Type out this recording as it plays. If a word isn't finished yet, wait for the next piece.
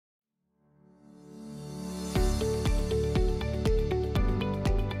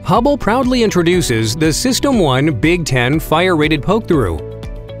Hubbell proudly introduces the SystemOne Big 10 fire-rated poke-through.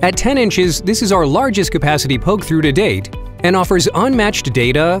 At 10 inches, this is our largest capacity poke-through to date and offers unmatched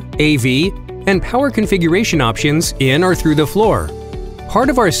data, AV, and power configuration options in or through the floor. Part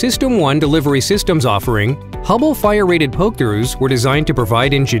of our SystemOne delivery systems offering, Hubbell fire-rated poke-throughs were designed to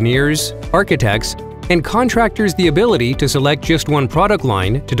provide engineers, architects, and contractors the ability to select just one product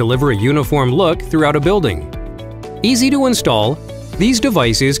line to deliver a uniform look throughout a building. Easy to install, these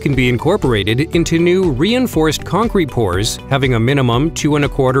devices can be incorporated into new reinforced concrete pours having a minimum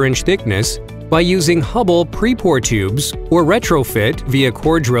 2¼ inch thickness by using Hubbell pre-pour tubes or retrofit via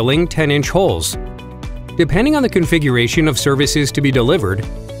core drilling 10-inch holes. Depending on the configuration of services to be delivered,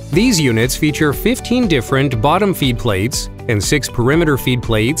 these units feature 15 different bottom feed plates and 6 perimeter feed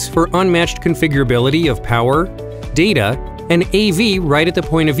plates for unmatched configurability of power, data, and AV right at the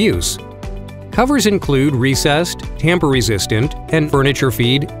point of use. Covers include recessed, tamper-resistant, and furniture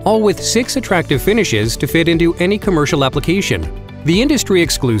feed, all with 6 attractive finishes to fit into any commercial application. The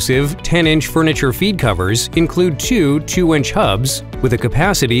industry-exclusive 10-inch furniture feed covers include 2 2-inch hubs with a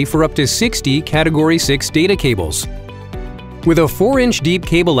capacity for up to 60 Category 6 data cables. With a 4-inch deep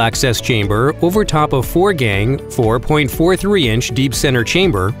cable access chamber over top of 4-gang 4.43-inch deep center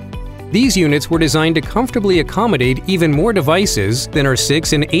chamber, these units were designed to comfortably accommodate even more devices than our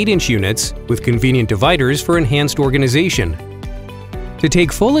 6- and 8-inch units with convenient dividers for enhanced organization. To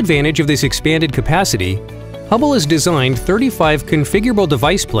take full advantage of this expanded capacity, Hubbell has designed 35 configurable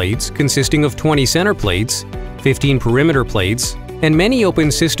device plates consisting of 20 center plates, 15 perimeter plates, and many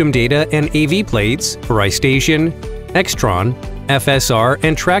open system data and AV plates for iStation, Extron, FSR,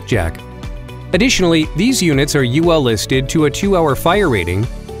 and TrackJack. Additionally, these units are UL listed to a 2-hour fire rating,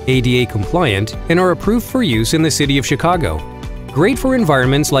 ADA compliant, and are approved for use in the city of Chicago. Great for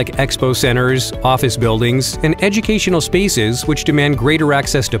environments like expo centers, office buildings, and educational spaces which demand greater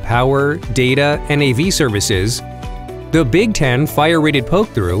access to power, data, and AV services, the Big 10 fire-rated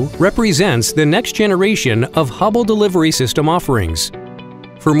poke-through represents the next generation of Hubbell delivery system offerings.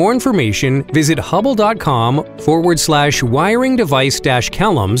 For more information, visit hubbell.com/wiring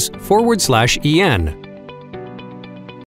device-kellems/en.